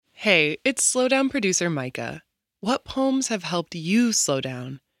Hey, it's Slowdown producer Micah. What poems have helped you slow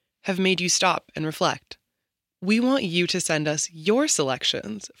down, have made you stop and reflect? We want you to send us your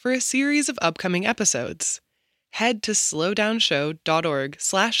selections for a series of upcoming episodes. Head to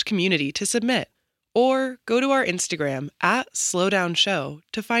slowdownshow.org/community to submit, or go to our Instagram @slowdownshow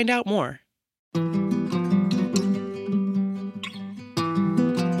to find out more.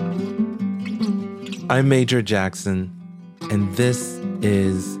 I'm Major Jackson, and this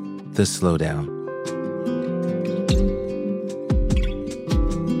is The Slowdown.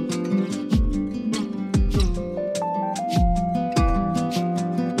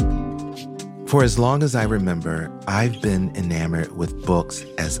 For as long as I remember, I've been enamored with books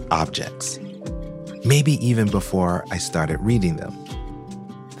as objects, maybe even before I started reading them.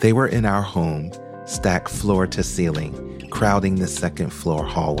 They were in our home, stacked floor to ceiling, crowding the second floor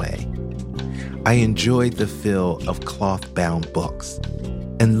hallway. I enjoyed the feel of cloth-bound books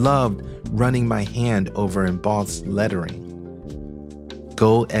and loved running my hand over embossed lettering.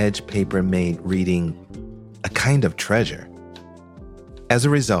 Gold-edged paper made reading a kind of treasure. As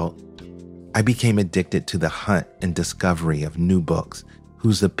a result, I became addicted to the hunt and discovery of new books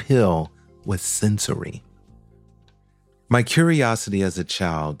whose appeal was sensory. My curiosity as a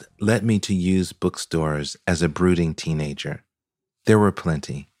child led me to used bookstores as a brooding teenager. There were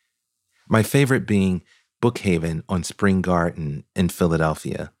plenty. My favorite being Bookhaven on Spring Garden in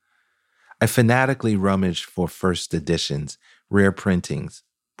Philadelphia. I fanatically rummaged for first editions, rare printings,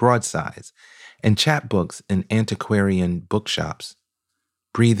 broadsides, and chapbooks in antiquarian bookshops,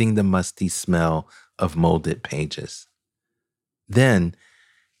 breathing the musty smell of molded pages. Then,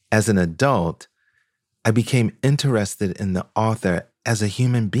 as an adult, I became interested in the author as a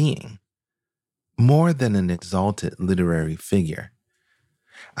human being, more than an exalted literary figure.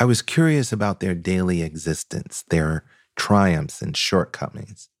 I was curious about their daily existence, their triumphs and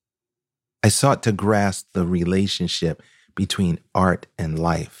shortcomings. I sought to grasp the relationship between art and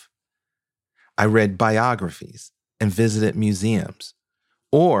life. I read biographies and visited museums,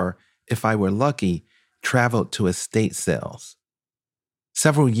 or, if I were lucky, traveled to estate sales.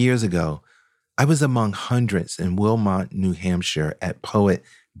 Several years ago, I was among hundreds in Wilmot, New Hampshire at poet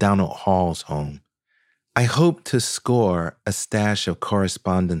Donald Hall's home. I hoped to score a stash of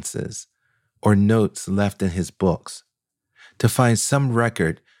correspondences or notes left in his books, to find some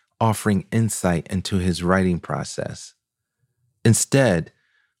record offering insight into his writing process. Instead,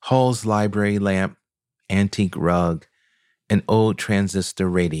 Hall's library lamp, antique rug, an old transistor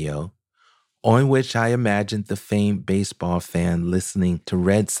radio, on which I imagined the famed baseball fan listening to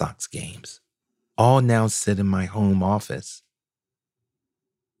Red Sox games, all now sit in my home office.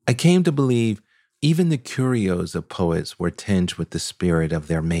 I came to believe even the curios of poets were tinged with the spirit of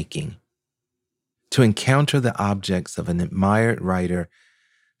their making. To encounter the objects of an admired writer,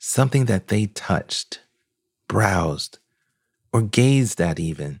 something that they touched, browsed, or gazed at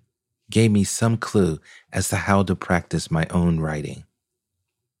even, gave me some clue as to how to practice my own writing.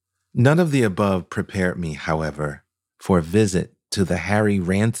 None of the above prepared me, however, for a visit to the Harry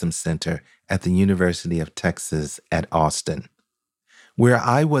Ransom Center at the University of Texas at Austin, where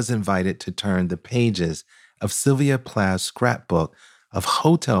I was invited to turn the pages of Sylvia Plath's scrapbook of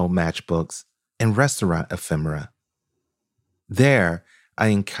hotel matchbooks and restaurant ephemera. There, I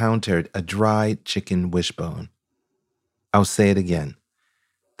encountered a dried chicken wishbone. I'll say it again.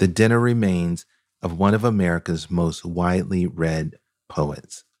 The dinner remains of one of America's most widely read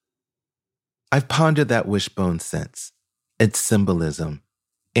poets. I've pondered that wishbone since, its symbolism,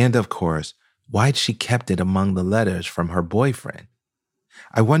 and of course, why she kept it among the letters from her boyfriend.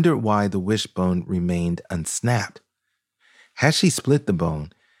 I wondered why the wishbone remained unsnapped. Had she split the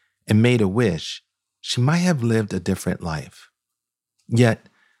bone and made a wish, she might have lived a different life. Yet,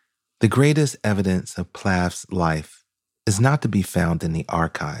 the greatest evidence of Plath's life is not to be found in the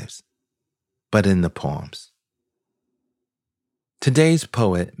archives, but in the poems. Today's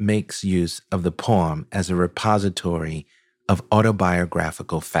poet makes use of the poem as a repository of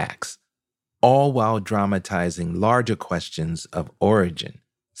autobiographical facts, all while dramatizing larger questions of origin,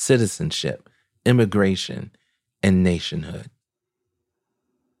 citizenship, immigration, and nationhood.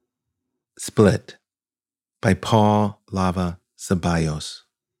 Split by Paul Lava Ceballos.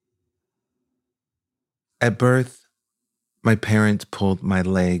 At birth, my parents pulled my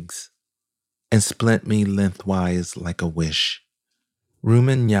legs and split me lengthwise like a wish.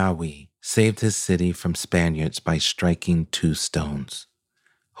 Rumen Yahweh saved his city from Spaniards by striking 2 stones,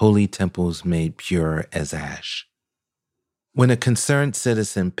 holy temples made pure as ash. When a concerned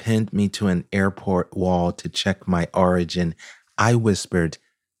citizen pinned me to an airport wall to check my origin, I whispered,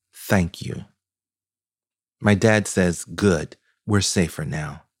 "Thank you." My dad says, "Good, we're safer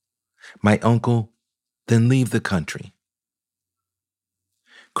now." My uncle, then leave the country.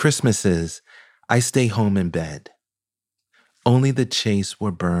 Christmases, I stay home in bed. Only the chaste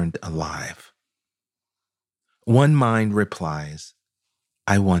were burned alive. One mind replies,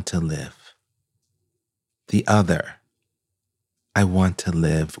 I want to live. The other, I want to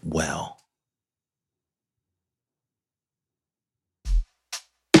live well.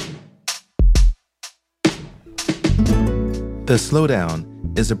 The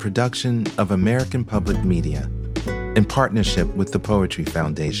Slowdown is a production of American Public Media in partnership with the Poetry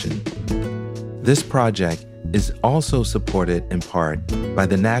Foundation. This project is also supported in part by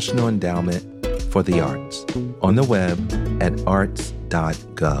the National Endowment for the Arts on the web at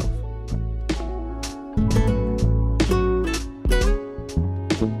arts.gov.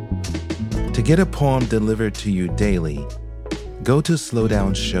 To get a poem delivered to you daily, go to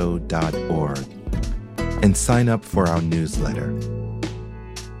slowdownshow.org and sign up for our newsletter.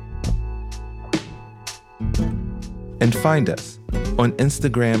 And find us on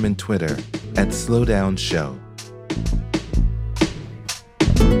Instagram and Twitter at slowdownshow.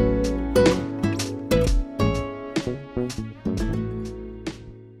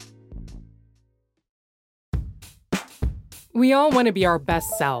 We all want to be our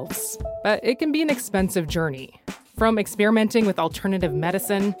best selves, but it can be an expensive journey. From experimenting with alternative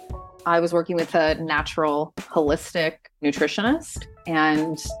medicine, I was working with a natural, holistic nutritionist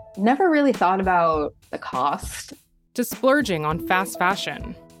and never really thought about the cost. To splurging on fast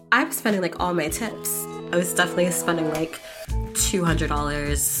fashion. I was spending all my tips. I was definitely spending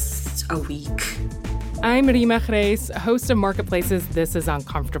 $200 a week. I'm Rima Chreis, host of Marketplace's This Is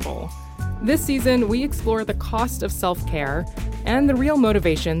Uncomfortable. This season, we explore the cost of self-care and the real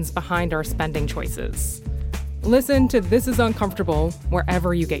motivations behind our spending choices. Listen to This Is Uncomfortable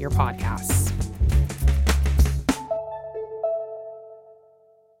wherever you get your podcasts.